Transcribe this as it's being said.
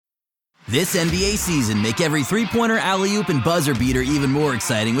This NBA season, make every three-pointer, alley-oop, and buzzer beater even more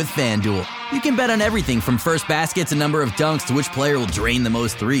exciting with FanDuel. You can bet on everything from first basket to number of dunks to which player will drain the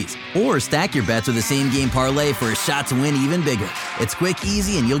most threes. Or stack your bets with a same-game parlay for a shot to win even bigger. It's quick,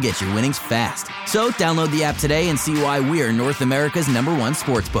 easy, and you'll get your winnings fast. So download the app today and see why we're North America's #1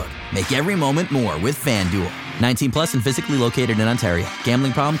 sportsbook. Make every moment more with FanDuel. 19 plus and physically located in Ontario.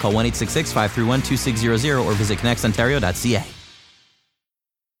 Gambling problem? Call 1-866-531-2600 or visit connectsontario.ca.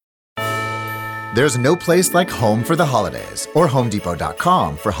 There's no place like home for the holidays, or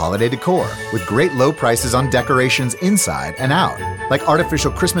HomeDepot.com for holiday decor, with great low prices on decorations inside and out, like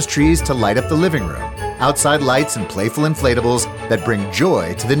artificial Christmas trees to light up the living room, outside lights and playful inflatables that bring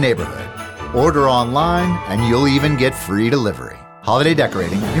joy to the neighborhood. Order online and you'll even get free delivery. Holiday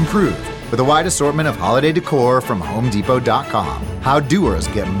decorating improved with a wide assortment of holiday decor from HomeDepot.com. How doers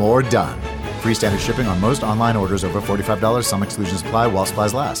get more done. Free standard shipping on most online orders over $45. Some exclusions apply while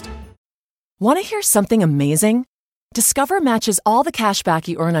supplies last. Want to hear something amazing? Discover matches all the cash back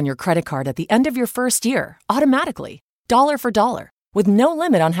you earn on your credit card at the end of your first year, automatically, dollar for dollar, with no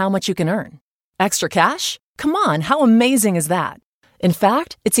limit on how much you can earn. Extra cash? Come on, how amazing is that? In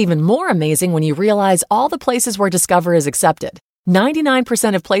fact, it's even more amazing when you realize all the places where Discover is accepted.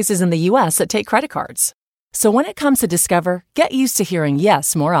 99% of places in the U.S. that take credit cards. So when it comes to Discover, get used to hearing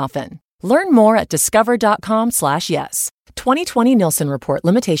yes more often. Learn more at discover.com/yes. 2020 Nielsen Report.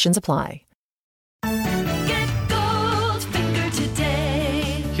 Limitations apply.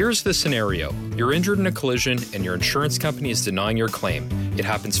 Here's the scenario. You're injured in a collision and your insurance company is denying your claim. It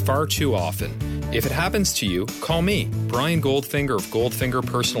happens far too often. If it happens to you, call me, Brian Goldfinger of Goldfinger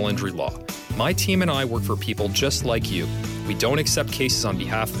Personal Injury Law. My team and I work for people just like you. We don't accept cases on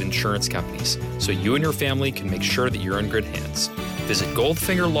behalf of insurance companies, so you and your family can make sure that you're in good hands. Visit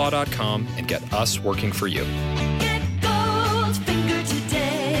goldfingerlaw.com and get us working for you. Get Goldfinger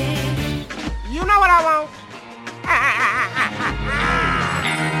today. You know what I want?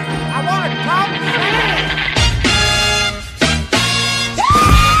 I want to talk shit.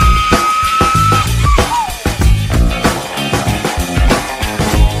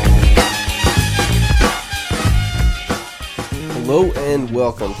 Hello and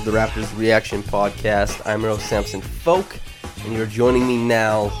welcome to the Raptors Reaction Podcast. I'm Earl Sampson-Folk, and you're joining me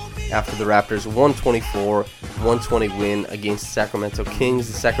now after the Raptors' 124-120 win against Sacramento Kings.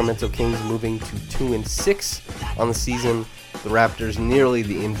 The Sacramento Kings moving to 2-6 on the season. The Raptors nearly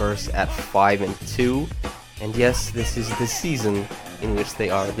the inverse at 5-2. And yes, this is the season in which they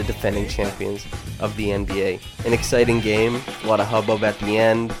are the defending champions of the NBA. An exciting game, a lot of hubbub at the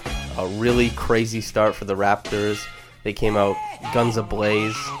end, a really crazy start for the Raptors. They came out guns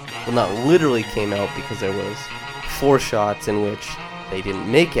ablaze. Well, not literally came out because there was 4 shots in which they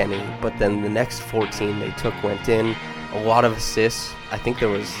didn't make any, but then the next 14 they took went in. A lot of assists. I think there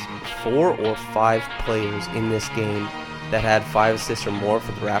was 4 or 5 players in this game that had 5 assists or more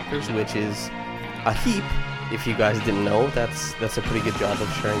for the Raptors, which is a heap. If you guys didn't know, that's a pretty good job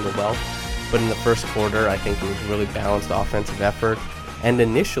of sharing the wealth. But in the first quarter, I think it was a really balanced offensive effort, and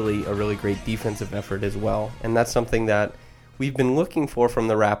initially a really great defensive effort as well. And that's something that we've been looking for from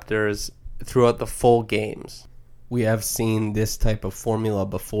the Raptors throughout the full games. We have seen this type of formula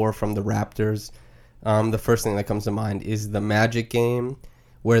before from the Raptors. The first thing that comes to mind is the Magic game,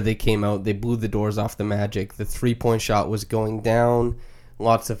 where they came out, they blew the doors off the Magic. The three-point shot was going down,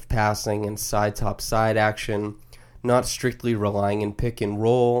 lots of passing and side-top-side action, not strictly relying in pick and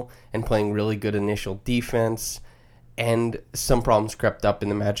roll and playing really good initial defense. And some problems crept up in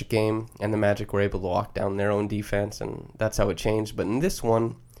the Magic game, and the Magic were able to lock down their own defense, and that's how it changed. But in this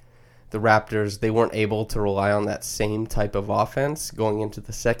one, the Raptors, they weren't able to rely on that same type of offense going into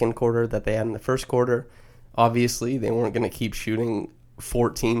the second quarter that they had in the first quarter. Obviously, they weren't going to keep shooting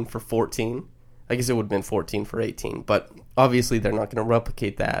 14 for 14. I guess it would have been 14 for 18, but obviously they're not going to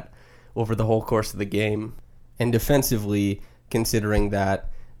replicate that over the whole course of the game. And defensively, considering that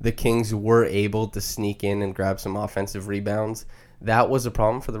the Kings were able to sneak in and grab some offensive rebounds, that was a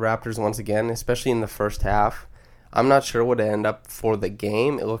problem for the Raptors once again, especially in the first half. I'm not sure what it ended up for the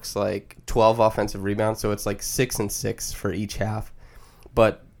game. It looks like 12 offensive rebounds, so it's like 6 and 6 for each half.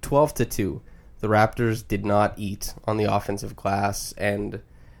 But 12-2. The Raptors did not eat on the offensive glass, and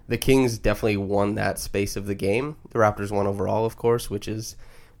the Kings definitely won that space of the game. The Raptors won overall, of course, which is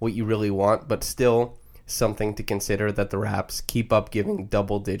what you really want, but still something to consider that the Raps keep up giving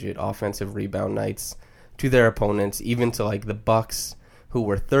double-digit offensive rebound nights to their opponents, even to like the Bucks, who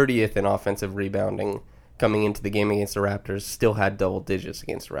were 30th in offensive rebounding coming into the game against the Raptors, still had double digits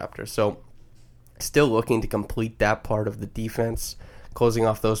against the Raptors. So still looking to complete that part of the defense, closing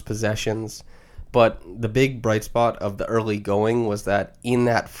off those possessions. But the big bright spot of the early going was that in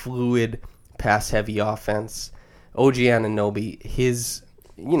that fluid, pass-heavy offense, OG Anunoby, his,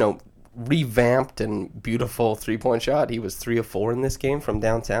 revamped and beautiful three-point shot, he was 3 of 4 in this game from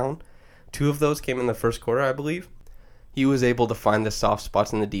downtown. 2 of those came in the first quarter, I believe. He was able to find the soft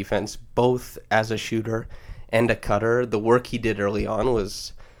spots in the defense, both as a shooter and a cutter. The work he did early on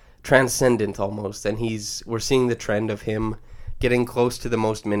was transcendent almost, and we're seeing the trend of him getting close to the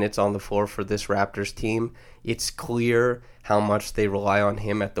most minutes on the floor for this Raptors team. It's clear how much they rely on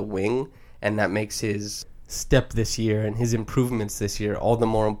him at the wing, and that makes his step this year and his improvements this year all the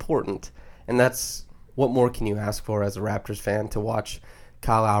more important. And that's, what more can you ask for as a Raptors fan, to watch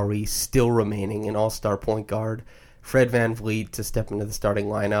Kyle Lowry still remaining an all-star point guard, Fred VanVleet to step into the starting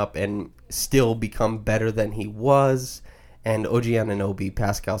lineup and still become better than he was, and OG Anunoby,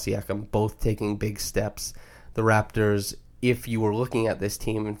 Pascal Siakam both taking big steps. The Raptors, if you were looking at this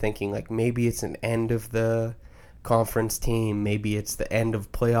team and thinking like maybe it's an end of the conference team, maybe it's the end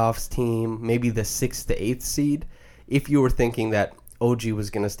of playoffs team, maybe the 6th to 8th seed, if you were thinking that OG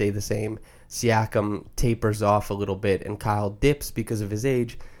was going to stay the same, Siakam tapers off a little bit and Kyle dips because of his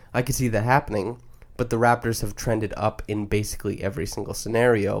age, I could see that happening. But the Raptors have trended up in basically every single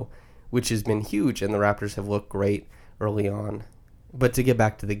scenario, which has been huge, and the Raptors have looked great early on. But to get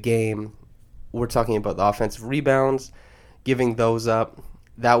back to the game, we're talking about the offensive rebounds, giving those up.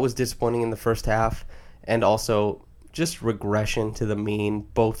 That was disappointing in the first half, and also just regression to the mean,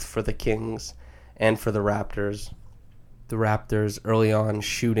 both for the Kings and for the Raptors. The Raptors early on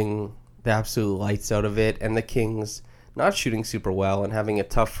shooting the absolute lights out of it, and the Kings not shooting super well and having a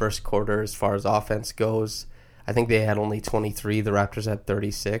tough first quarter as far as offense goes. I think they had only 23, the Raptors had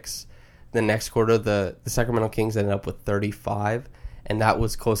 36. The next quarter, the Sacramento Kings ended up with 35, and that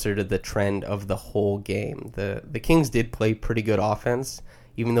was closer to the trend of the whole game. The Kings did play pretty good offense,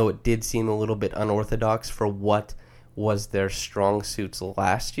 even though it did seem a little bit unorthodox for what was their strong suits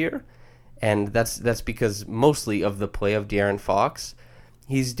last year. And that's because mostly of the play of De'Aaron Fox.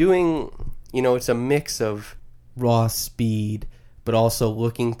 He's doing, it's a mix of raw speed, but also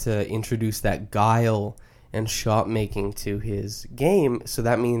looking to introduce that guile and shot making to his game. So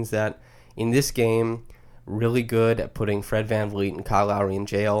that means that in this game, really good at putting Fred VanVleet and Kyle Lowry in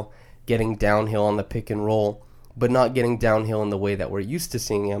jail, getting downhill on the pick and roll, but not getting downhill in the way that we're used to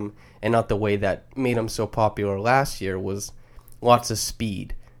seeing him, and not the way that made him so popular last year, was lots of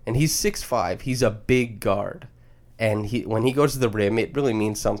speed. And he's 6'5", he's a big guard. And when he goes to the rim, it really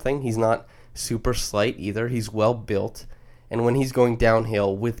means something. He's not super slight either. He's well built. And when he's going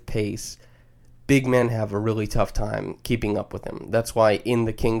downhill with pace, big men have a really tough time keeping up with him. That's why in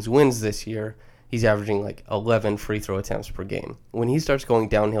the Kings wins this year, he's averaging like 11 free throw attempts per game. When he starts going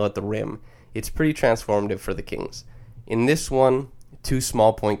downhill at the rim, it's pretty transformative for the Kings. In this one, 2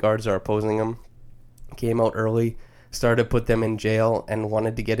 small point guards are opposing him. Came out early, started to put them in jail, and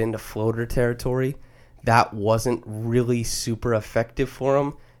wanted to get into floater territory. That wasn't really super effective for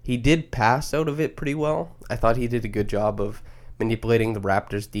him. He did pass out of it pretty well. I thought he did a good job of manipulating the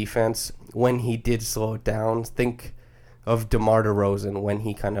Raptors' defense. When he did slow it down, think of DeMar DeRozan when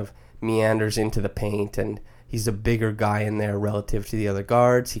he kind of meanders into the paint, and he's a bigger guy in there relative to the other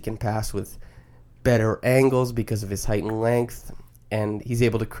guards. He can pass with better angles because of his height and length, and he's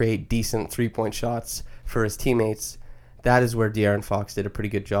able to create decent three-point shots for his teammates. That is where De'Aaron Fox did a pretty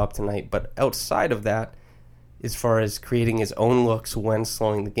good job tonight. But outside of that, as far as creating his own looks when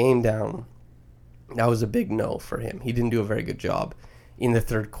slowing the game down, that was a big no for him. He didn't do a very good job in the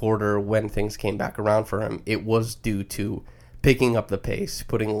third quarter when things came back around for him. It was due to picking up the pace,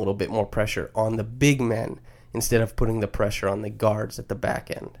 putting a little bit more pressure on the big men instead of putting the pressure on the guards at the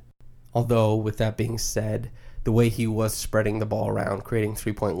back end. Although, with that being said, the way he was spreading the ball around, creating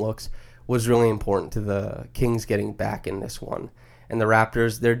three-point looks, was really important to the Kings getting back in this one. And the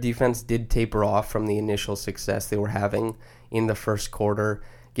Raptors, their defense did taper off from the initial success they were having in the first quarter,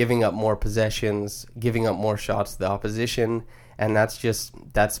 giving up more possessions, giving up more shots to the opposition, and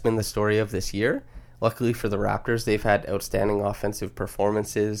that's been the story of this year. Luckily for the Raptors, they've had outstanding offensive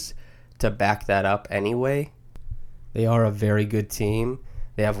performances to back that up anyway. They are a very good team.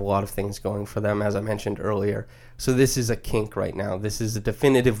 They have a lot of things going for them, as I mentioned earlier. So this is a kink right now. This is a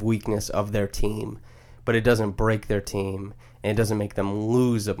definitive weakness of their team, but it doesn't break their team, and it doesn't make them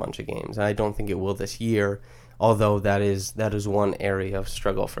lose a bunch of games. And I don't think it will this year, although that is one area of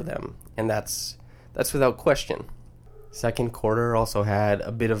struggle for them, and that's without question. Second quarter also had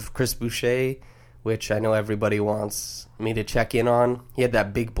a bit of Chris Boucher, which I know everybody wants me to check in on. He had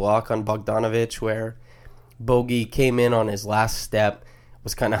that big block on Bogdanovic where Bogey came in on his last step,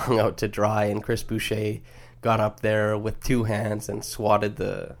 was kind of hung out to dry, and Chris Boucher got up there with two hands and swatted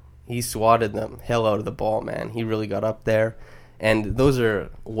He swatted the hell out of the ball, man. He really got up there. And those are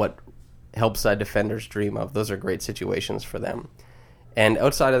what help side defenders dream of. Those are great situations for them. And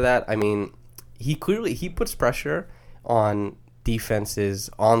outside of that, I mean, he puts pressure on defenses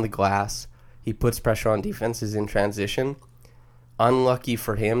on the glass. He puts pressure on defenses in transition. Unlucky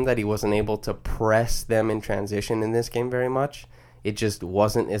for him that he wasn't able to press them in transition in this game very much. It just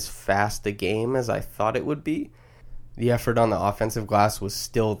wasn't as fast a game as I thought it would be. The effort on the offensive glass was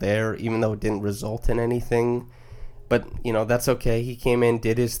still there, even though it didn't result in anything. But, that's okay. He came in,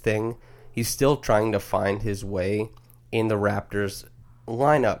 did his thing. He's still trying to find his way in the Raptors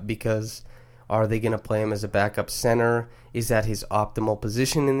lineup, because are they going to play him as a backup center? Is that his optimal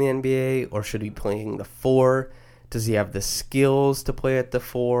position in the NBA, or should he be playing the 4? Does he have the skills to play at the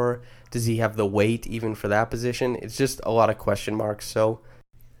 4? Does he have the weight even for that position? It's just a lot of question marks. So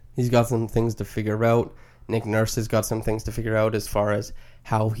he's got some things to figure out. Nick Nurse has got some things to figure out as far as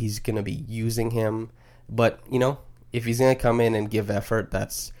how he's going to be using him. But, if he's going to come in and give effort,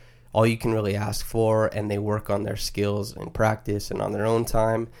 that's all you can really ask for, and they work on their skills in practice and on their own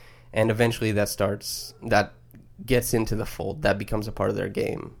time, and eventually that gets into the fold. That becomes a part of their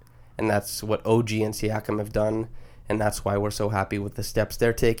game, and that's what OG and Siakam have done, and that's why we're so happy with the steps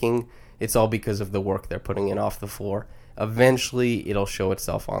they're taking. It's all because of the work they're putting in off the floor. Eventually, it'll show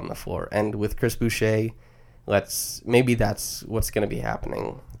itself on the floor, and with Chris Boucher, maybe that's what's going to be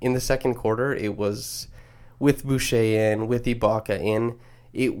happening. In the second quarter, it was with Boucher in, with Ibaka in,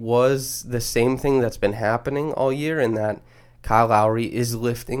 it was the same thing that's been happening all year, in that Kyle Lowry is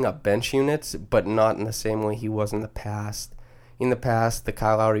lifting up bench units, but not in the same way he was in the past. In the past, the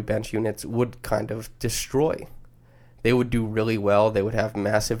Kyle Lowry bench units would kind of destroy. They would do really well. They would have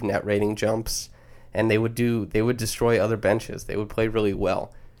massive net rating jumps, and they would destroy other benches. They would play really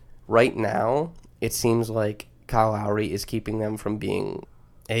well. Right now, it seems like Kyle Lowry is keeping them from being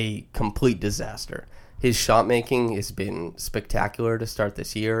a complete disaster. His shot making has been spectacular to start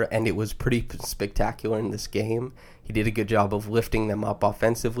this year, and it was pretty spectacular in this game. He did a good job of lifting them up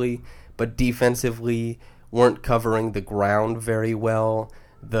offensively, but defensively weren't covering the ground very well.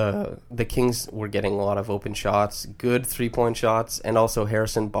 The Kings were getting a lot of open shots, good three-point shots, and also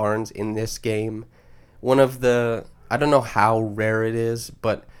Harrison Barnes in this game. I don't know how rare it is,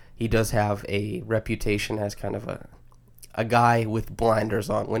 but he does have a reputation as kind of a guy with blinders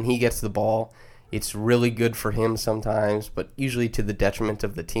on. When he gets the ball, it's really good for him sometimes, but usually to the detriment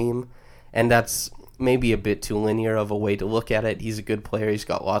of the team. And that's maybe a bit too linear of a way to look at it. He's a good player. He's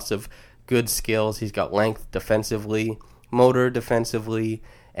got lots of good skills. He's got length defensively, motor defensively,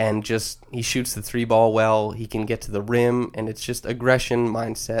 and just he shoots the 3-ball well. He can get to the rim, and it's just aggression,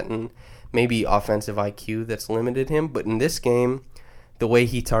 mindset, and maybe offensive IQ that's limited him. But in this game, the way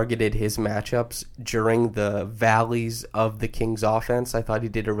he targeted his matchups during the valleys of the Kings offense, I thought he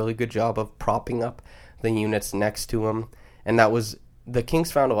did a really good job of propping up the units next to him. And the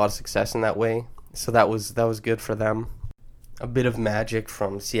Kings found a lot of success in that way. So that was good for them. A bit of magic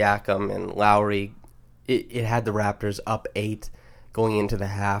from Siakam and Lowry. It had the Raptors up 8 going into the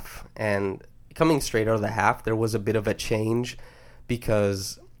half. And coming straight out of the half, there was a bit of a change,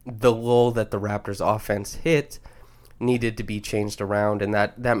 because the lull that the Raptors offense hit needed to be changed around, and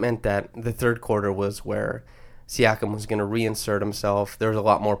that meant that the third quarter was where Siakam was going to reinsert himself. There was a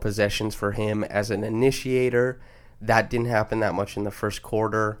lot more possessions for him as an initiator. That didn't happen that much in the first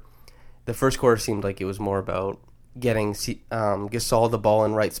quarter. The first quarter seemed like it was more about getting Gasol the ball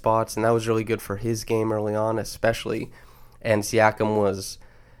in right spots, and that was really good for his game early on, especially. And Siakam was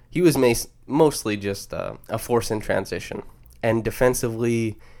mostly just a force in transition, and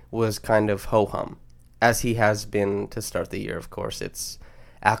defensively was kind of ho-hum, as he has been to start the year. Of course, it's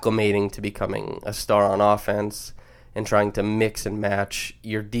acclimating to becoming a star on offense and trying to mix and match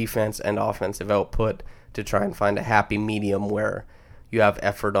your defense and offensive output to try and find a happy medium where you have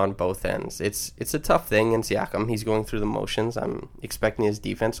effort on both ends. It's a tough thing in Siakam. He's going through the motions. I'm expecting his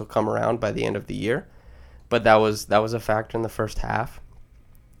defense will come around by the end of the year, but that was a factor in the first half.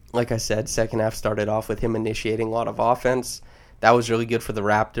 Like I said, second half started off with him initiating a lot of offense. That was really good for the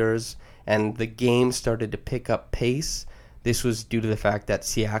Raptors, and the game started to pick up pace. This was due to the fact that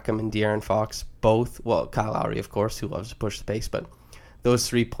Siakam and De'Aaron Fox both, well, Kyle Lowry, of course, who loves to push the pace, but those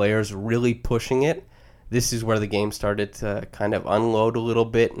three players really pushing it. This is where the game started to kind of unload a little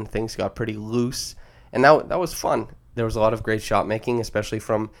bit, and things got pretty loose, and that was fun. There was a lot of great shot making, especially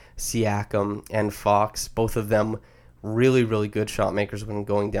from Siakam and Fox. Both of them really, really good shot makers when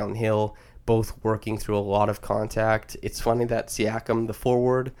going downhill, both working through a lot of contact. It's funny that Siakam, the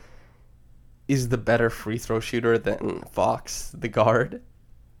forward, is the better free throw shooter than Fox, the guard.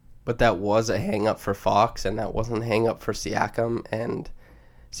 But that was a hang-up for Fox, and that wasn't a hang-up for Siakam. And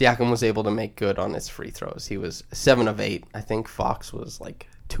Siakam was able to make good on his free throws. He was 7 of 8. I think Fox was like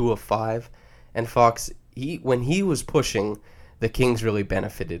 2 of 5. And Fox, when he was pushing, the Kings really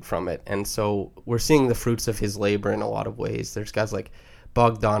benefited from it. And so we're seeing the fruits of his labor in a lot of ways. There's guys like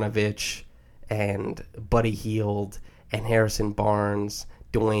Bogdanovich and Buddy Hield and Harrison Barnes,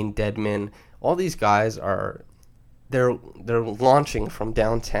 Dwayne Dedman. All these guys they're launching from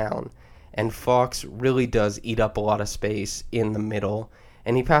downtown. And Fox really does eat up a lot of space in the middle.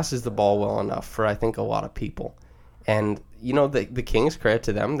 And he passes the ball well enough for, I think, a lot of people. And, the Kings, credit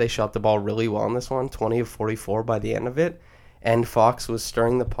to them, they shot the ball really well in this one, 20 of 44 by the end of it. And Fox was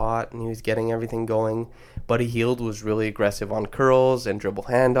stirring the pot, and he was getting everything going. Buddy Hield was really aggressive on curls and dribble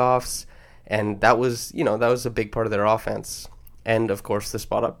handoffs. And that was a big part of their offense. And, of course, the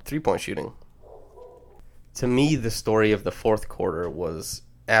spot-up three-point shooting. To me, the story of the fourth quarter was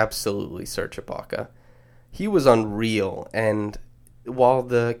absolutely Serge Ibaka. He was unreal, and while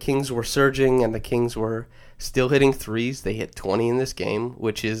the Kings were surging and the Kings were still hitting threes, they hit 20 in this game,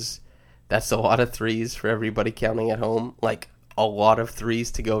 that's a lot of threes for everybody counting at home. Like, a lot of threes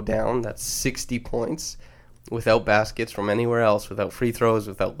to go down. That's 60 points without baskets from anywhere else, without free throws,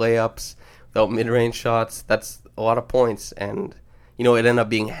 without layups, without mid-range shots. That's a lot of points, and, it ended up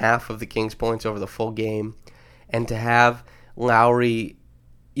being half of the Kings' points over the full game. And to have Lowry,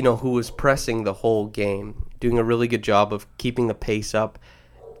 who was pressing the whole game, doing a really good job of keeping the pace up,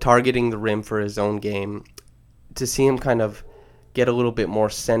 targeting the rim for his own game, to see him kind of get a little bit more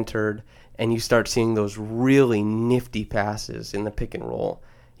centered, and you start seeing those really nifty passes in the pick and roll.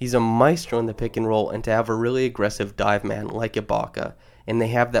 He's a maestro in the pick and roll, and to have a really aggressive dive man like Ibaka, and they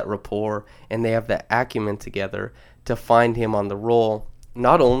have that rapport, and they have that acumen together to find him on the roll.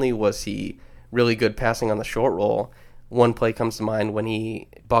 Not only was he really good passing on the short roll, one play comes to mind when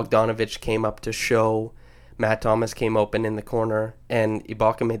Bogdanovich came up to show Matt Thomas came open in the corner, and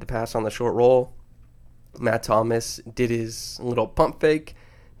Ibaka made the pass on the short roll. Matt Thomas did his little pump fake,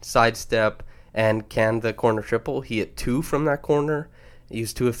 sidestep, and canned the corner triple. He hit 2 from that corner. He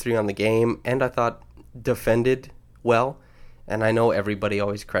used 2 of 3 on the game, and I thought defended well. And I know everybody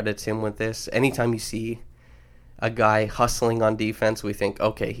always credits him with this. Anytime you see a guy hustling on defense, we think,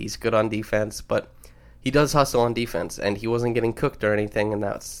 okay, he's good on defense, but he does hustle on defense, and he wasn't getting cooked or anything, and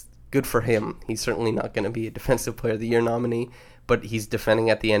that's good for him. He's certainly not going to be a Defensive Player of the Year nominee, but he's defending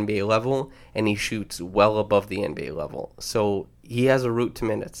at the NBA level, and he shoots well above the NBA level. So he has a route to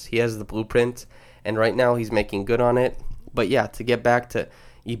minutes. He has the blueprint, and right now he's making good on it. But yeah, to get back to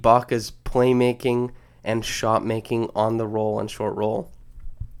Ibaka's playmaking and shot making on the roll and short roll,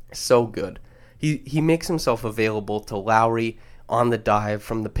 so good. He makes himself available to Lowry on the dive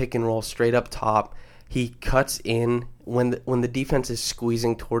from the pick and roll straight up top. He cuts in when the defense is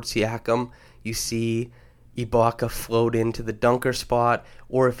squeezing towards Siakam. You see Ibaka float into the dunker spot,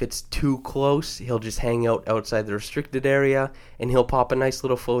 or if it's too close, he'll just hang out outside the restricted area, and he'll pop a nice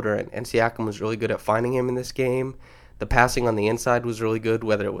little floater in. And Siakam was really good at finding him in this game. The passing on the inside was really good,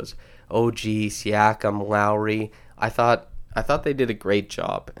 whether it was OG, Siakam, Lowry. I thought they did a great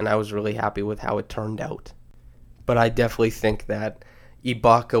job, and I was really happy with how it turned out. But I definitely think that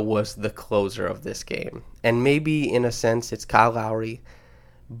Ibaka was the closer of this game. And maybe, in a sense, it's Kyle Lowry,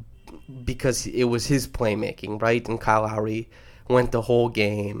 because it was his playmaking, right? And Kyle Lowry went the whole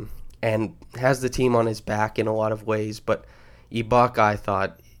game and has the team on his back in a lot of ways. But Ibaka, I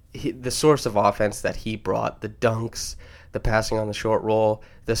thought, the source of offense that he brought, the dunks, the passing on the short roll,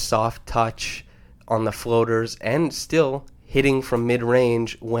 the soft touch on the floaters, and still hitting from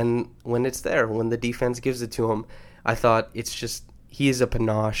mid-range when it's there, when the defense gives it to him. I thought he is a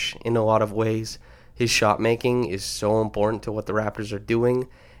panache in a lot of ways. His shot making is so important to what the Raptors are doing,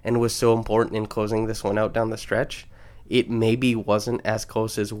 and was so important in closing this one out down the stretch. It maybe wasn't as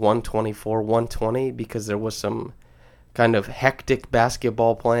close as 124-120 because there was some kind of hectic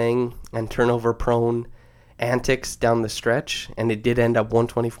basketball playing and turnover-prone antics down the stretch, and it did end up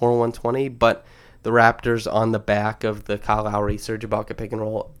 124-120, but the Raptors on the back of the Kyle Lowry, Serge Ibaka pick and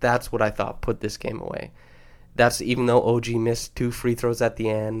roll, that's what I thought put this game away. That's even though OG missed 2 free throws at the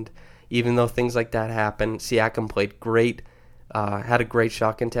end, even though things like that happened, Siakam played great, had a great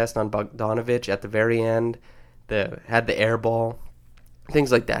shot contest on Bogdanovich at the very end, had the air ball.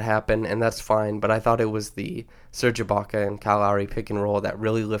 Things like that happen, and that's fine, but I thought it was the Serge Ibaka and Kyle Lowry pick and roll that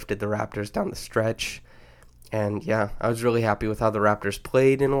really lifted the Raptors down the stretch. And yeah, I was really happy with how the Raptors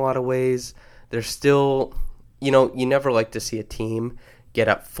played in a lot of ways. They're still, you never like to see a team get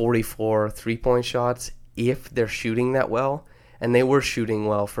up 44 three-point shots if they're shooting that well, and they were shooting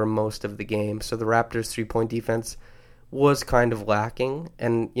well for most of the game. So the Raptors' three-point defense was kind of lacking,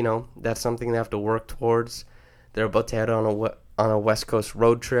 and, that's something they have to work towards. They're about to head on on a West Coast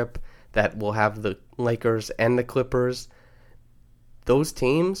road trip that will have the Lakers and the Clippers. Those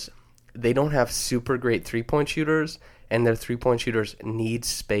teams, they don't have super great three-point shooters, and their three-point shooters need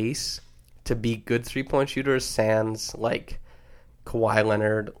space to be good three-point shooters, sans like Kawhi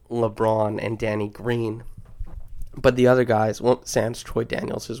Leonard, LeBron, and Danny Green. But the other guys, well, sans Troy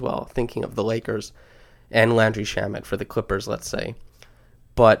Daniels as well, thinking of the Lakers, and Landry Shamet for the Clippers, let's say.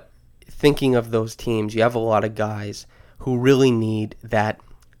 But thinking of those teams, you have a lot of guys who really need that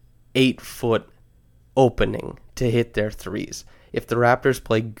 8-foot opening to hit their threes. If the Raptors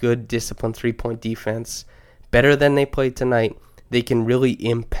play good, disciplined three-point defense, better than they played tonight, they can really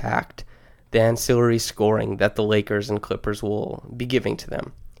impact the ancillary scoring that the Lakers and Clippers will be giving to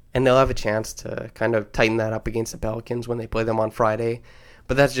them. And they'll have a chance to kind of tighten that up against the Pelicans when they play them on Friday.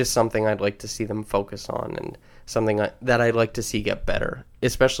 But that's just something I'd like to see them focus on, and something that I'd like to see get better,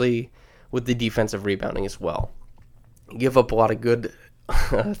 especially with the defensive rebounding as well. You give up a lot of good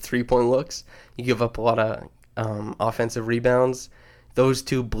three-point looks. You give up a lot of offensive rebounds. Those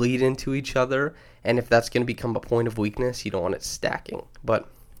two bleed into each other, and if that's going to become a point of weakness, you don't want it stacking. But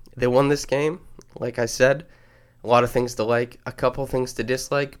they won this game, like I said. A lot of things to like, a couple things to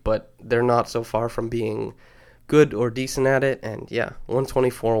dislike, but they're not so far from being good or decent at it. And yeah,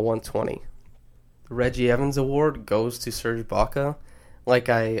 124-120. The Reggie Evans Award goes to Serge Ibaka. Like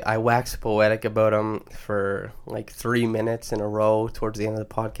I wax poetic about him for like 3 minutes in a row towards the end of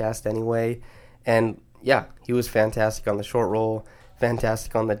the podcast anyway. And yeah, he was fantastic on the short roll,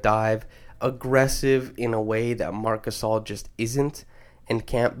 fantastic on the dive, aggressive in a way that Marc Gasol just isn't and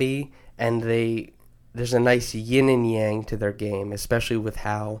can't be. And there's a nice yin and yang to their game, especially with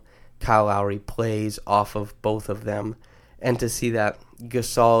how Kyle Lowry plays off of both of them. And to see that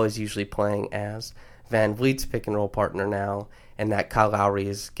Gasol is usually playing as Van Vliet's pick and roll partner now, and that Kyle Lowry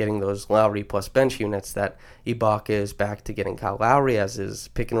is getting those Lowry plus bench units, that Ibaka is back to getting Kyle Lowry as his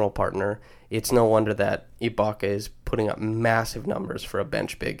pick and roll partner. It's no wonder that Ibaka is putting up massive numbers for a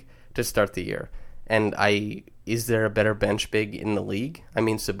bench big to start the year. And is there a better bench big in the league? I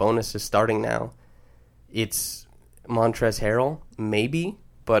mean, Sabonis is starting now. It's Montrezl Harrell, maybe,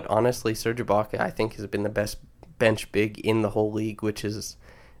 but honestly, Serge Ibaka, I think, has been the best bench big in the whole league, which is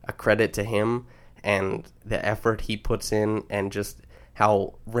a credit to him and the effort he puts in, and just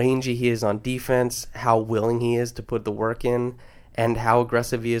how rangy he is on defense, how willing he is to put the work in, and how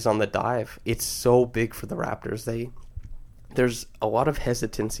aggressive he is on the dive. It's so big for the Raptors. There's a lot of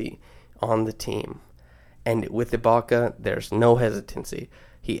hesitancy on the team, and with Ibaka, there's no hesitancy.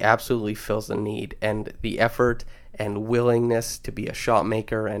 He absolutely fills the need, and the effort and willingness to be a shot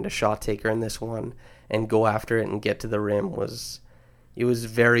maker and a shot taker in this one and go after it and get to the rim was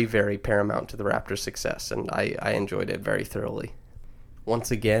very, very paramount to the Raptors' success, and I enjoyed it very thoroughly. Once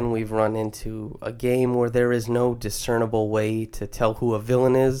again, we've run into a game where there is no discernible way to tell who a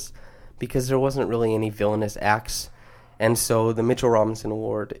villain is, because there wasn't really any villainous acts, and so the Mitchell Robinson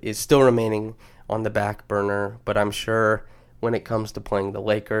Award is still remaining on the back burner, but I'm sure when it comes to playing the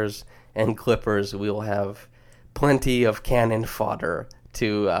Lakers and Clippers, we will have plenty of cannon fodder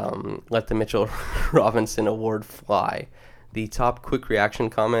to let the Mitchell Robinson Award fly. The top quick reaction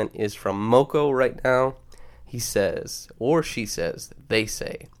comment is from Moko right now. He says, or she says, they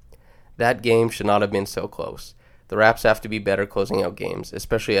say, that game should not have been so close. The Raps have to be better closing out games,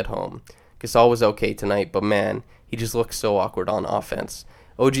 especially at home. Gasol was okay tonight, but man, he just looks so awkward on offense.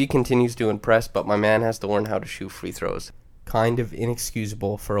 OG continues to impress, but my man has to learn how to shoot free throws. Kind of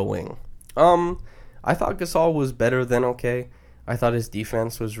inexcusable for a wing. I thought Gasol was better than okay. I thought his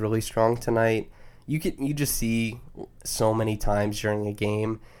defense was really strong tonight. You just see so many times during a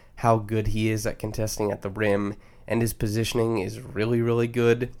game how good he is at contesting at the rim, and his positioning is really, really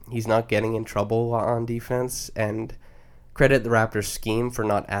good. He's not getting in trouble on defense, and credit the Raptors scheme for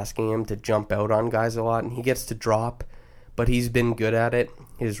not asking him to jump out on guys a lot, and he gets to drop, but he's been good at it.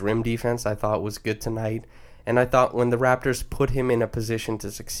 His rim defense, I thought, was good tonight, and I thought when the Raptors put him in a position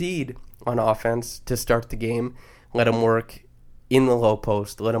to succeed on offense to start the game, let him work in the low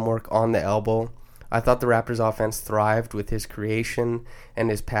post, let him work on the elbow, I thought the Raptors offense thrived with his creation and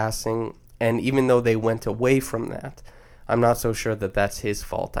his passing, and even though they went away from that, I'm not so sure that that's his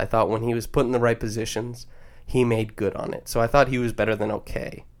fault. I thought when he was put in the right positions, he made good on it. So I thought he was better than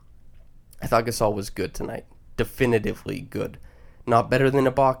okay. I thought Gasol was good tonight. Definitively good. Not better than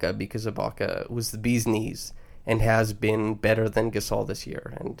Ibaka, because Ibaka was the bee's knees and has been better than Gasol this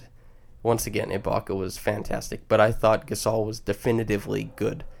year. And once again, Ibaka was fantastic. But I thought Gasol was definitively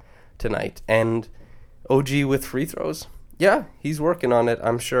good tonight. And OG with free throws? Yeah, he's working on it,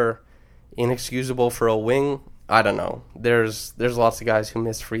 I'm sure. Inexcusable for a wing? I don't know. There's lots of guys who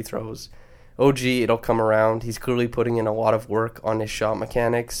miss free throws. OG, it'll come around. He's clearly putting in a lot of work on his shot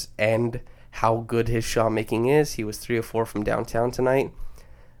mechanics and how good his shot making is. He was 3 of 4 from downtown tonight.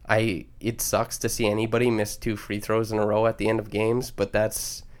 It sucks to see anybody miss 2 free throws in a row at the end of games, but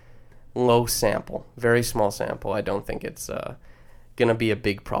that's low sample, very small sample. I don't think it's going to be a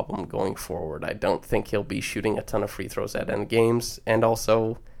big problem going forward. I don't think he'll be shooting a ton of free throws at end games, and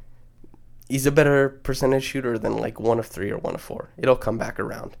also he's a better percentage shooter than like 1 of 3 or 1 of 4. It'll come back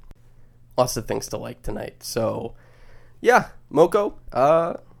around. Lots of things to like tonight. So, yeah, Moko,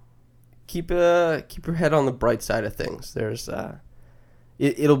 keep your head on the bright side of things.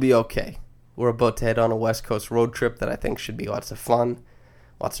 It'll be okay. We're about to head on a West Coast road trip that I think should be lots of fun.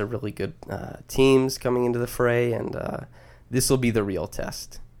 Lots of really good teams coming into the fray, and this will be the real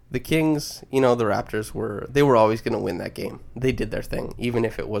test. The Kings, the Raptors were always going to win that game. They did their thing, even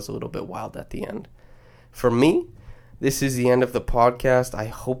if it was a little bit wild at the end. For me, this is the end of the podcast. I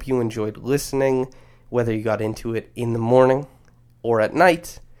hope you enjoyed listening, whether you got into it in the morning or at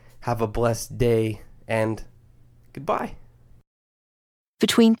night. Have a blessed day, and goodbye.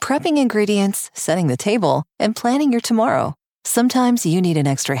 Between prepping ingredients, setting the table, and planning your tomorrow, sometimes you need an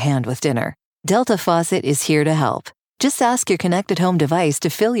extra hand with dinner. Delta Faucet is here to help. Just ask your connected home device to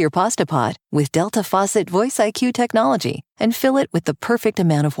fill your pasta pot with Delta Faucet Voice IQ technology and fill it with the perfect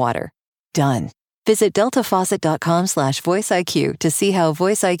amount of water. Done. Visit deltafaucet.com/voiceIQ to see how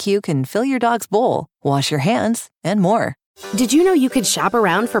Voice IQ can fill your dog's bowl, wash your hands, and more. Did you know you could shop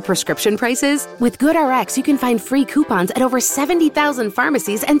around for prescription prices? With GoodRx, you can find free coupons at over 70,000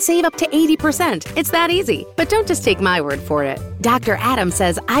 pharmacies and save up to 80%. It's that easy. But don't just take my word for it. Dr. Adam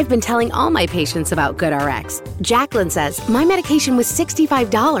says, I've been telling all my patients about GoodRx. Jacqueline says, my medication was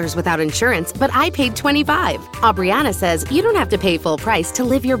 $65 without insurance, but I paid $25. Aubriana says, you don't have to pay full price to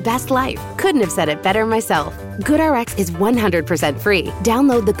live your best life. Couldn't have said it better myself. GoodRx is 100% free.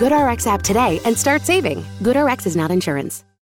 Download the GoodRx app today and start saving. GoodRx is not insurance.